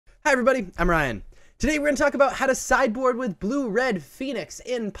Hi everybody, I'm Ryan. Today we're going to talk about how to sideboard with Blue-Red Phoenix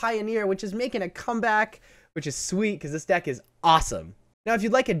in Pioneer, which is making a comeback, which is sweet because this deck is awesome. Now, if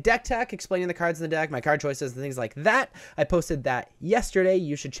you'd like a deck tech explaining the cards in the deck, my card choices, and things like that, I posted that yesterday.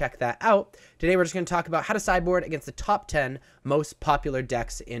 You should check that out. Today we're just going to talk about how to sideboard against the top 10 most popular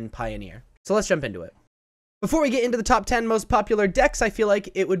decks in Pioneer. So let's jump into it. Before we get into the top 10 most popular decks, I feel like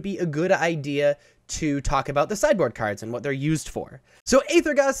it would be a good idea to talk about the sideboard cards and what they're used for. So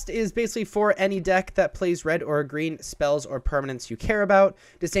Aether Gust is basically for any deck that plays red or green spells or permanents you care about.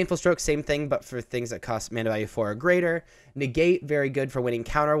 Disdainful Stroke, same thing, but for things that cost mana value 4 or greater. Negate, very good for winning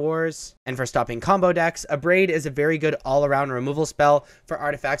counter wars and for stopping combo decks. Abrade is a very good all-around removal spell for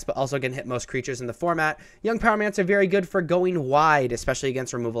artifacts, but also can hit most creatures in the format. Young Pyromancer, very good for going wide, especially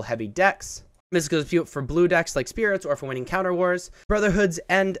against removal-heavy decks. Mystical Dispute for blue decks like Spirits or for winning counter wars. Brotherhood's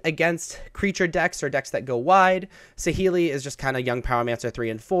End against creature decks or decks that go wide. Saheeli is just kind of Young Pyromancer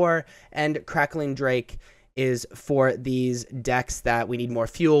 3 and 4. And Crackling Drake is for these decks that we need more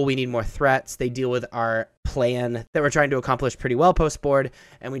fuel, we need more threats. They deal with our plan that we're trying to accomplish pretty well post-board,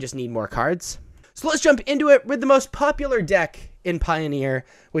 and we just need more cards. So let's jump into it with the most popular deck in Pioneer,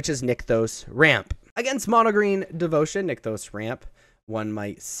 which is Nykthos Ramp. Against Mono Green Devotion, Nykthos Ramp, one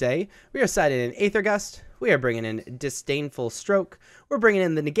might say, we are sided in Aether Gust, we are bringing in Disdainful Stroke, we're bringing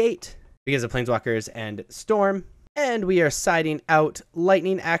in the Negate because of Planeswalkers and Storm, and we are siding out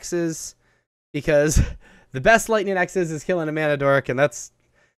Lightning Axes because the best Lightning Axes is killing a Mana Dork, and that's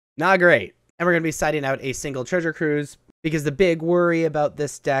not great. And we're going to be siding out a single Treasure Cruise because the big worry about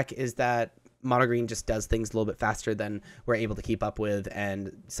this deck is that Mono Green just does things a little bit faster than we're able to keep up with,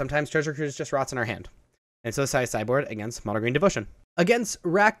 and sometimes Treasure Cruise just rots in our hand. And so this is sideboard against Mono Green Devotion. Against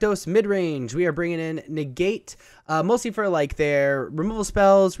Rakdos Midrange, we are bringing in Negate, mostly for like their removal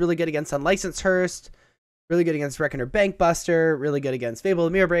spells, really good against Unlicensed Hearse, really good against Reckoner Bankbuster, really good against Fable the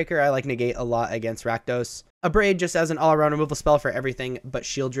Mirror Breaker. I like Negate a lot against Rakdos. Abrade just as an all-around removal spell for everything but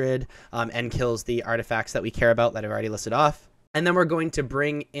Shieldred, and kills the artifacts that we care about that I've already listed off. And then we're going to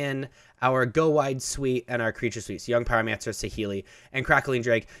bring in our Go Wide suite and our Creature suites, Young Pyromancer, Saheeli, and Crackling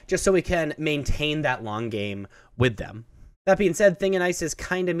Drake, just so we can maintain that long game with them. That being said, Thing and Ice is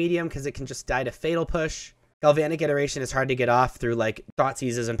kind of medium because it can just die to Fatal Push. Galvanic Iteration is hard to get off through like Thought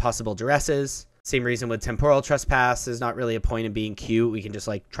Seizes and possible Duresses. Same reason with Temporal Trespass. There's not really a point in being cute. We can just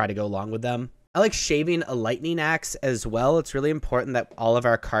like try to go along with them. I like shaving a Lightning Axe as well. It's really important that all of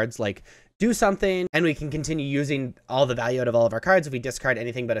our cards like do something and we can continue using all the value out of all of our cards. If we discard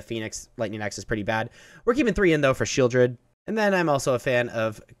anything but a Phoenix, Lightning Axe is pretty bad. We're keeping 3 in though for Shieldred. And then I'm also a fan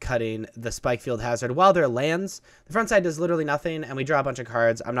of cutting the Spikefield Hazard while they're lands. The front side does literally nothing, and we draw a bunch of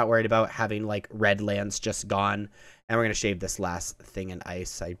cards. I'm not worried about having, like, red lands just gone. And we're going to shave this last Thing in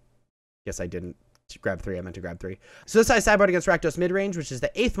Ice. I guess I didn't grab 3. I meant to grab 3. So this is sideboard against Rakdos Midrange, which is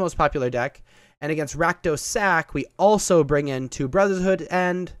the 8th most popular deck. And against Rakdos Sack, we also bring in 2 Brotherhood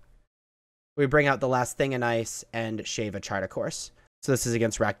End. We bring out the last Thing in Ice and shave a Charter Course. So this is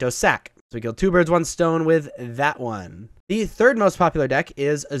against Rakdos Sack. So we kill 2 birds, 1 stone with that one. The 3rd most popular deck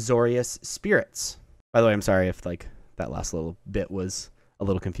is Azorius Spirits. By the way, I'm sorry if like that last little bit was a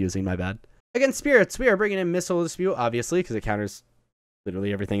little confusing, my bad. Against Spirits, we are bringing in Mystical Dispute, obviously, because it counters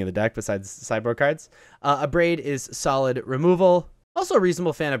literally everything in the deck besides sideboard cards. Abrade is solid removal. Also a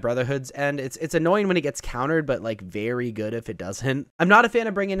reasonable fan of Brotherhoods, and it's annoying when it gets countered, but like very good if it doesn't. I'm not a fan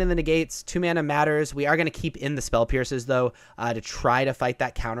of bringing in the Negates. 2 mana matters. We are going to keep in the Spell Pierces, though, to try to fight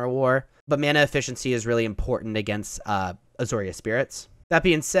that counter war. But mana efficiency is really important against Azorius Spirits. That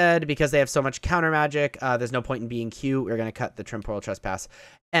being said, because they have so much counter magic, there's no point in being cute. We're going to cut the Temporal Trespass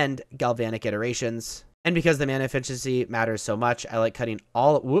and Galvanic Iterations. And because the mana efficiency matters so much, I like cutting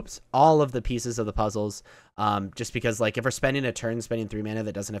all of the pieces of the puzzles. Just because, like, if we're spending a turn spending 3 mana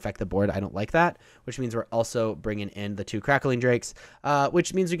that doesn't affect the board, I don't like that. Which means we're also bringing in the 2 Crackling Drakes,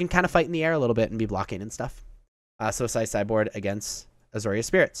 which means we can kind of fight in the air a little bit and be blocking and stuff. So sideboard against Azorius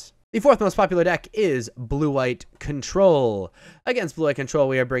Spirits. The 4th most popular deck is Blue-White Control. Against Blue-White Control,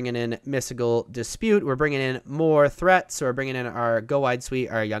 we are bringing in Mystical Dispute. We're bringing in more threats. So we're bringing in our Go Wide suite,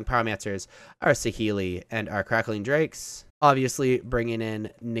 our Young Pyromancers, our Saheeli, and our Crackling Drakes. Obviously, bringing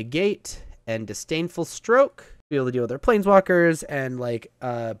in Negate and Disdainful Stroke. Be able to deal with our Planeswalkers and like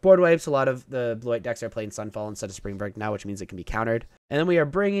board wipes. A lot of the Blue-White decks are playing Sunfall instead of Springbreak now, which means it can be countered. And then we are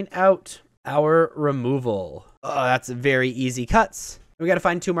bringing out our removal. Oh, that's very easy cuts. We got to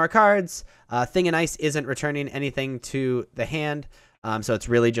find 2 more cards. Thing in Ice isn't returning anything to the hand. So it's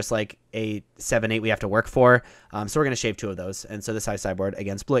really just like a 7-8 we have to work for. So we're going to shave 2 of those. And so this is sideboard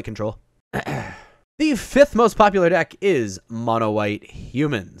against Blue-White Control. The 5th most popular deck is Mono White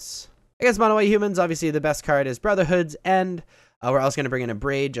Humans. Against Mono White Humans, obviously the best card is Brotherhood's End. We're also going to bring in a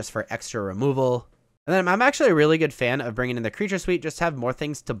Braid just for extra removal. And then I'm actually a really good fan of bringing in the Creature Suite just to have more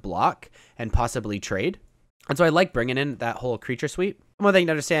things to block and possibly trade. And so I like bringing in that whole Creature Suite. One thing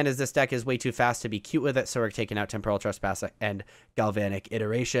to understand is this deck is way too fast to be cute with it, so we're taking out Temporal Trespass and Galvanic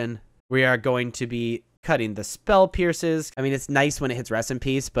Iteration. We are going to be cutting the Spell Pierces. I mean, it's nice when it hits Rest in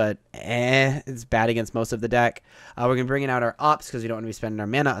Peace, but it's bad against most of the deck. We're going to be bringing out our Ops because we don't want to be spending our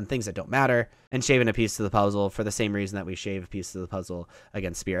mana on things that don't matter, and shaving a piece to the puzzle for the same reason that we shave a piece to the puzzle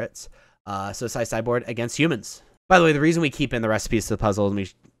against Spirits. So sideboard against humans. By the way, the reason we keep in the rest piece of the puzzle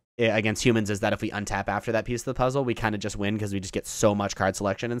and against humans is that if we untap after that piece of the puzzle, we kind of just win because we just get so much card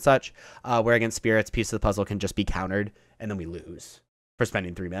selection and such. Where against Spirits, piece of the puzzle can just be countered, and then we lose for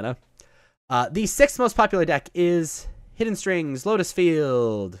spending 3 mana. The 6th most popular deck is Hidden Strings, Lotus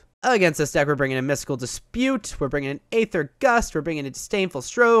Field. Against this deck, we're bringing in Mystical Dispute, we're bringing in Aether Gust, we're bringing in Disdainful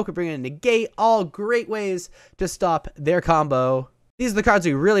Stroke, we're bringing in Negate, all great ways to stop their combo. These are the cards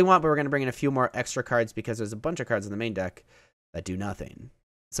we really want, but we're going to bring in a few more extra cards because there's a bunch of cards in the main deck that do nothing.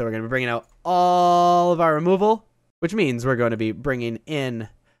 So we're going to be bringing out all of our removal, which means we're going to be bringing in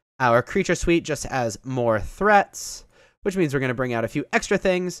our Creature Suite just as more threats, which means we're going to bring out a few extra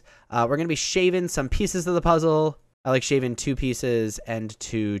things. We're going to be shaving some pieces of the puzzle. I like shaving 2 pieces and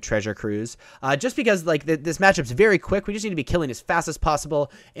 2 Treasure Cruise. Just because like this matchup's very quick. We just need to be killing as fast as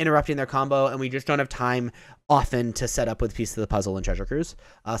possible, interrupting their combo, and we just don't have time often to set up with pieces of the puzzle and Treasure Cruise.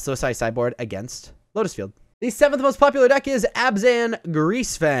 So sideboard against Lotus Field. The 7th most popular deck is Abzan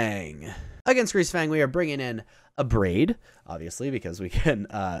Greasefang. Against Greasefang, we are bringing in a Braid, obviously, because we can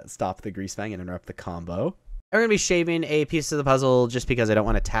stop the Greasefang and interrupt the combo. I'm going to be shaving a piece of the puzzle just because I don't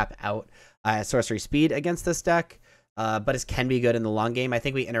want to tap out Sorcery Speed against this deck. But it can be good in the long game. I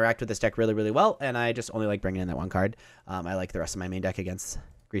think we interact with this deck really, really well, and I just only like bringing in that one card. I like the rest of my main deck against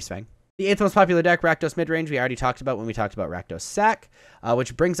Greasefang. The 8th most popular deck, Rakdos Midrange, we already talked about when we talked about Rakdos Sack,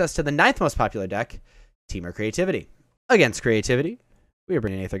 which brings us to the 9th most popular deck, Temur Creativity. Against Creativity, we are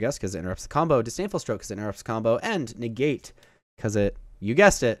bringing Aether Gust because it interrupts the combo, Disdainful Stroke because it interrupts the combo, and Negate because it, you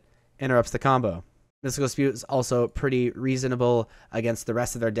guessed it, interrupts the combo. Mystical Dispute is also pretty reasonable against the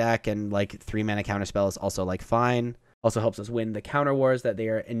rest of their deck, and like 3 mana counterspell is also like fine. Also helps us win the counter wars that they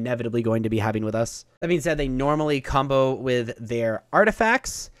are inevitably going to be having with us. That being said, they normally combo with their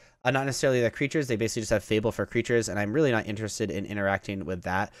artifacts, not necessarily their creatures. They basically just have Fable for creatures, and I'm really not interested in interacting with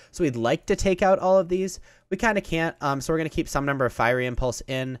that. So we'd like to take out all of these. We kind of can't, so we're going to keep some number of Fiery Impulse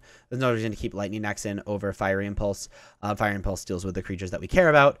in. There's no reason to keep Lightning Axe in over Fiery Impulse. Fiery Impulse deals with the creatures that we care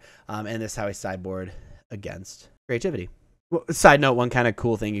about, and this is how I sideboard against Creativity. Side note, one kind of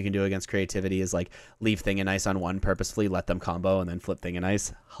cool thing you can do against Creativity is like leave Thing and Ice on 1 purposefully, let them combo, and then flip Thing and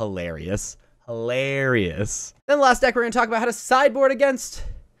Ice. Hilarious. Hilarious. Then the last deck we're going to talk about how to sideboard against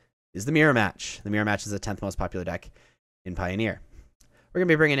is the Mirror Match. The Mirror Match is the 10th most popular deck in Pioneer. We're going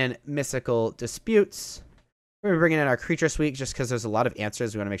to be bringing in Mystical Disputes. We're going to be bringing in our Creature Suite just because there's a lot of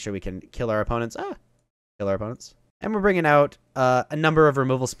answers. We want to make sure we can kill our opponents. Kill our opponents. And we're bringing out a number of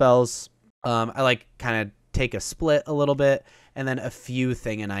removal spells. I like kind of take a split a little bit, and then a few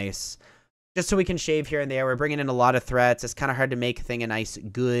Thing and Ice, just so we can shave here and there. We're bringing in a lot of threats. It's kind of hard to make Thing and Ice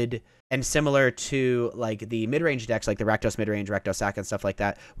good, and similar to like the mid-range decks, like the Rakdos Midrange, Rakdos Sack, and stuff like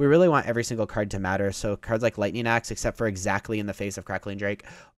that, we really want every single card to matter. So cards like Lightning Axe, except for exactly in the face of Crackling Drake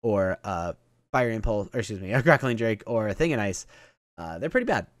or Fire Impulse, or excuse me, Crackling Drake or Thing and Ice, they're pretty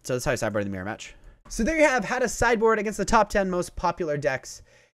bad. So that's how I sideboard the Mirror Match. So there you have how to sideboard against the top 10 most popular decks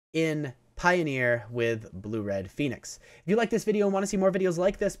in Pioneer with Blue-Red Phoenix. If you like this video and want to see more videos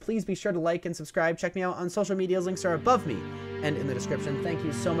like this, please be sure to like and subscribe. Check me out on social media. Links are above me and in the description. Thank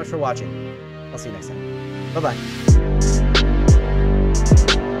you so much for watching. I'll see you next time. Bye-bye.